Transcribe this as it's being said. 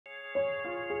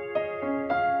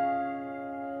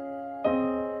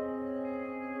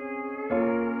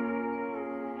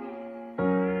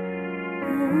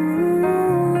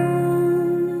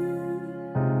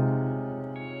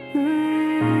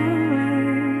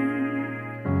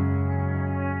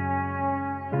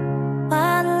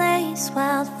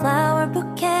wildflower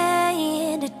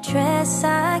bouquet and a dress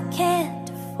I can't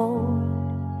afford.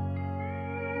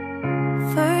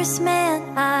 First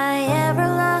man I ever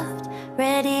loved,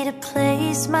 ready to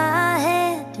place my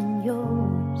hand in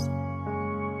yours.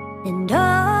 And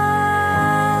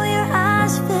all your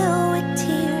eyes fill with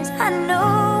tears. I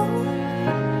know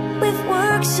we've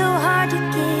worked so hard to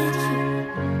get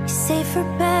here. You say for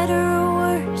better or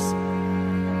worse,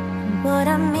 and what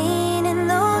I mean in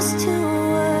those two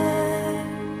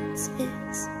words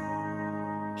is,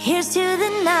 here's to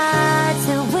the nights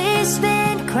that we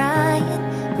spent crying,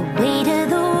 the weight of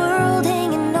the world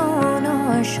hanging on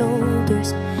our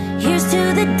shoulders. Here's to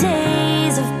the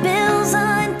days of bills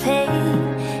unpaid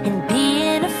and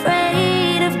being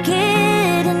afraid of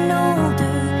getting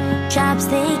older. Jobs,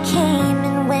 they came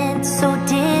and went, so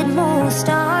did most.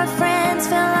 Our friends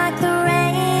felt like the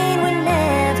rain would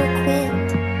never quit.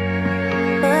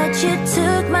 But you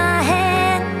took my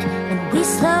hand and we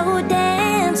slow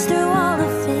danced through all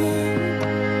of it.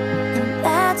 And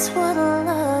that's what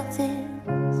love is.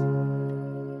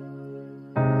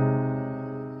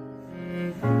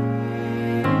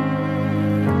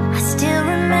 I still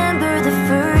remember the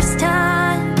first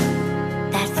time,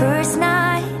 that first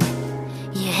night.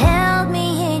 You held me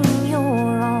in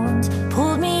your arms,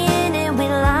 pulled me in and we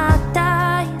locked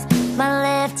eyes. My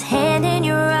left hand in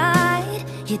your right,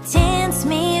 you danced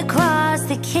me across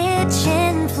the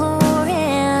kitchen floor.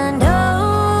 And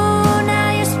oh,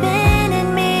 now you're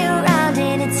spinning me around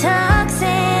in a tux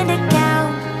and a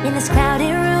gown. In this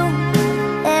crowded room,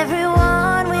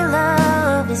 everyone we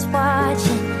love is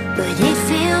watching, but it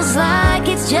feels like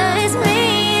it's just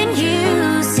me and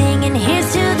you singing.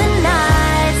 Here's to the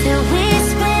nights that we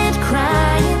spent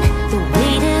crying, the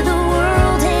weight of the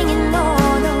world hanging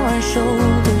on our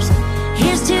shoulders.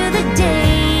 Here's to the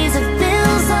days of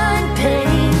bills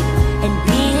unpaid and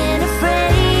being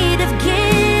afraid of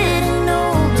getting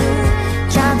older.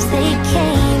 Jobs, they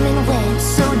came and went,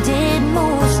 so did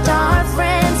most. Our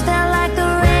friends felt like the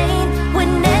rain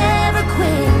would never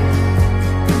quit.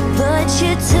 But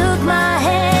you took my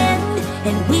hand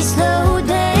and we slow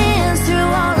danced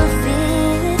through all of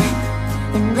it.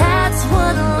 And that's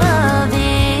what love is.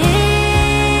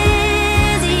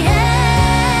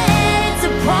 Yeah, it's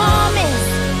a promise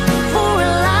for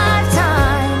a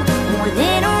lifetime, more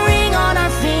than a ring on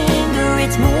our finger.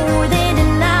 It's more than a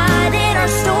night in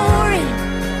our story.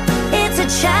 It's a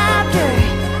chapter,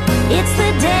 it's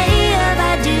the day of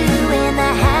I do and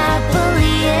the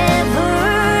happily ever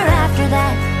after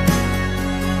that.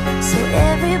 So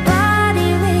everybody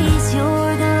raise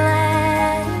your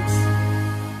glass.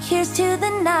 Here's to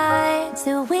the nights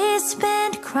that we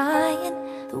spent crying,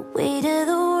 the weight of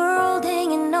the world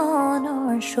hanging on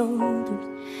our shoulders.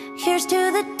 Here's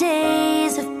to the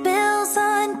days of bills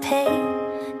unpaid.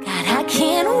 God, I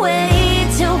can't wait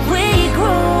till we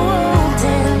grow old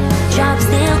and jobs,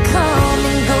 they'll come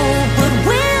and go, but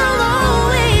we'll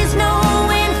always know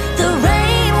when the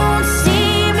rain won't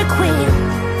seem to quit.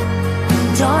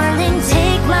 Darling,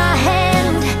 take my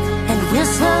hand and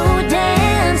we'll slow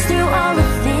dance through all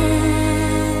of it.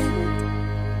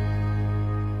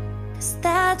 'Cause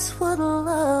that's what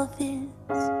love is.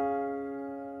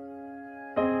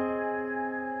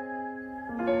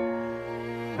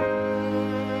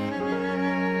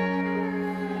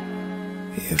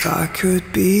 If I could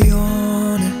be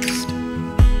honest,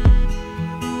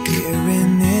 here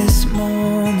in this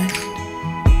moment,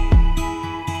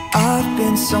 I've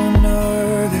been so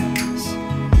nervous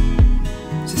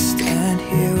to stand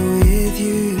here with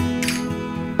you.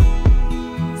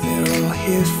 They're all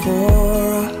here for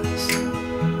us,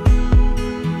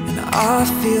 and I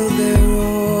feel their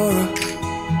aura.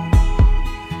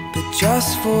 But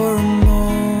just for a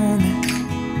moment,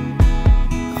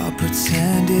 I'll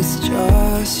pretend it's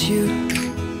just you.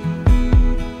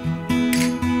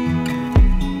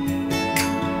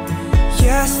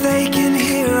 Yes, they can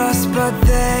hear us, but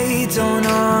they don't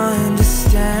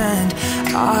understand.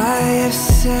 I have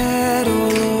said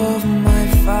all of my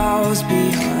vows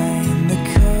behind the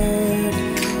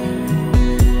curtain.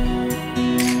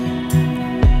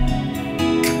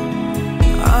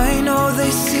 I know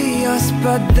they see us,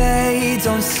 but they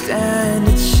don't stand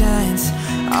a chance.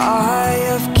 I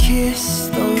have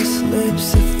kissed those lips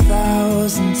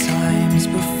 1,000 times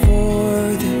before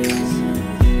this.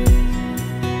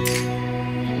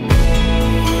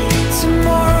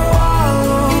 Tomorrow I'll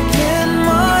open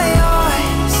my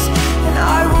eyes and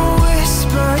I will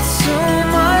whisper to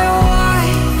my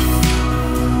wife,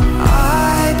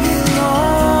 I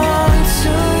belong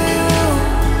to you.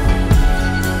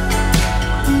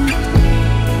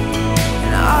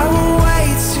 And I will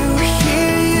wait to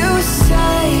hear you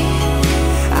say,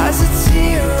 as a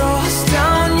tear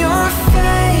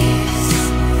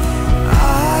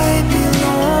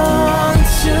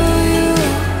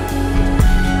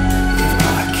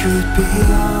be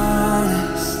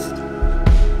honest,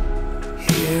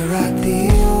 here at the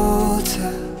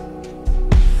altar,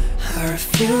 I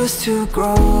refuse to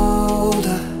grow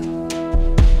older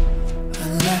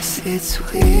unless it's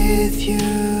with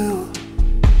you.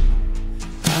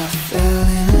 I fell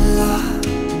in love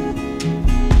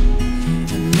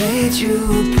and made you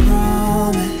a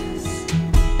promise,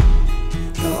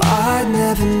 though I'd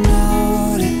never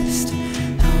noticed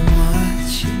how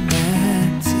much you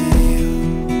meant to you.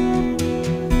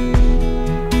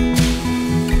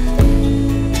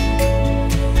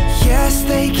 Yes,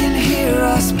 they can hear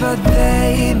us, but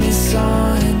they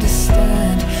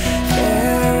misunderstand.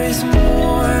 There is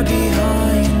more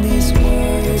behind these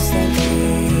words that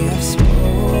we have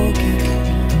spoken.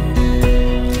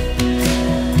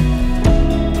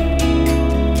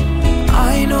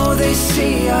 I know they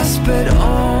see us, but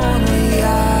only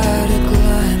at a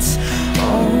glance.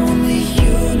 Only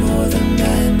you know the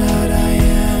man that I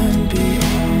am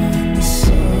beyond the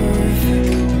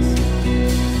surface.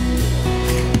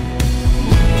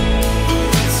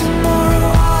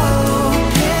 Tomorrow I'll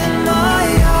open my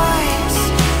eyes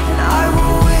and I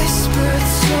will whisper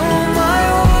to my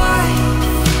wife,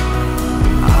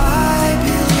 I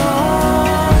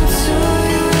belong to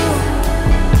you.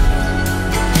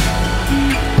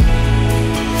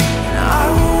 And I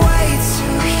will wait to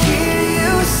hear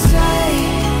you say,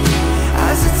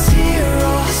 as a tear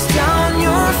rolls down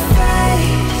your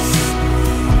face,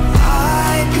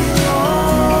 I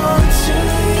belong to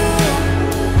you.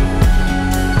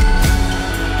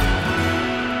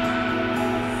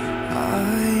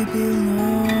 I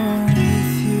belong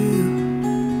with you.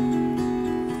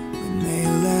 When they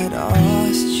let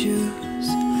us choose,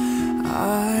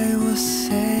 I will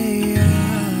say I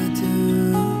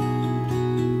do.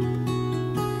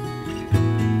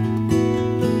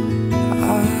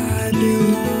 I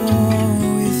belong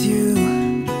with you.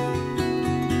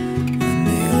 When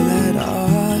they let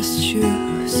us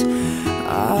choose,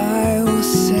 I will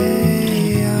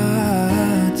say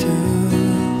I do.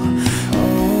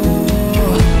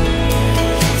 Oh,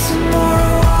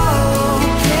 tomorrow I'll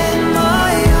open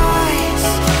my eyes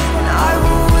and I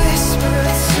will whisper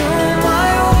to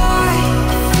my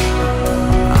wife,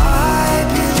 I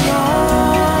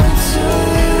belong to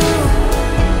you.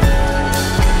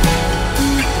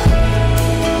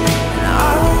 And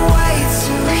I will wait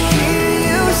to hear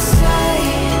you say,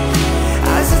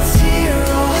 as a tear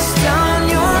rolls down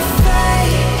your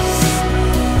face,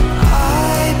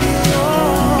 I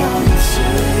belong to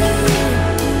you.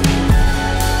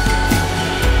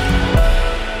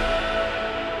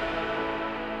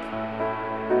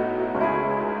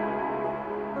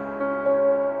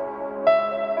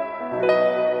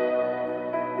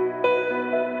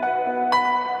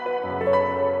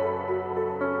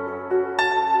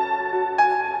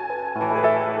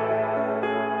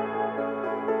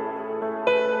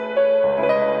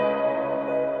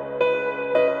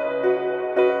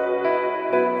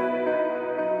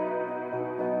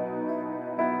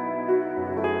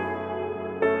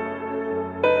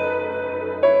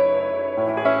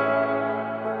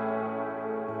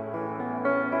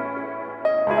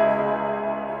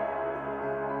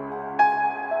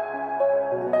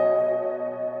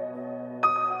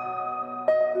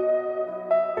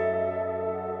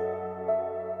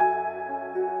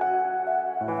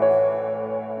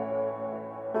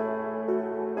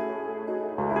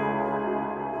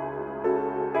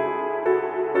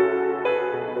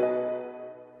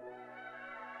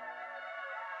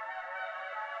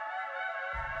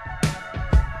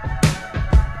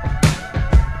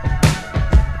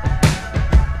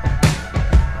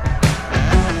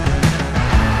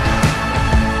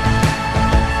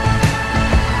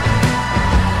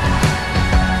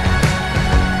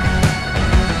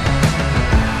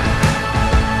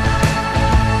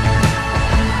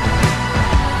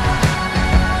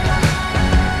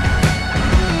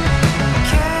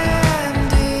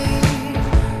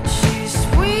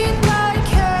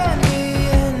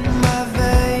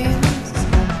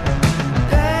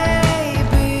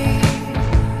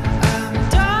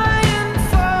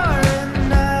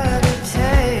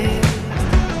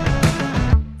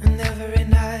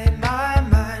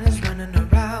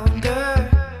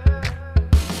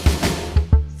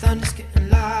 Thunder's getting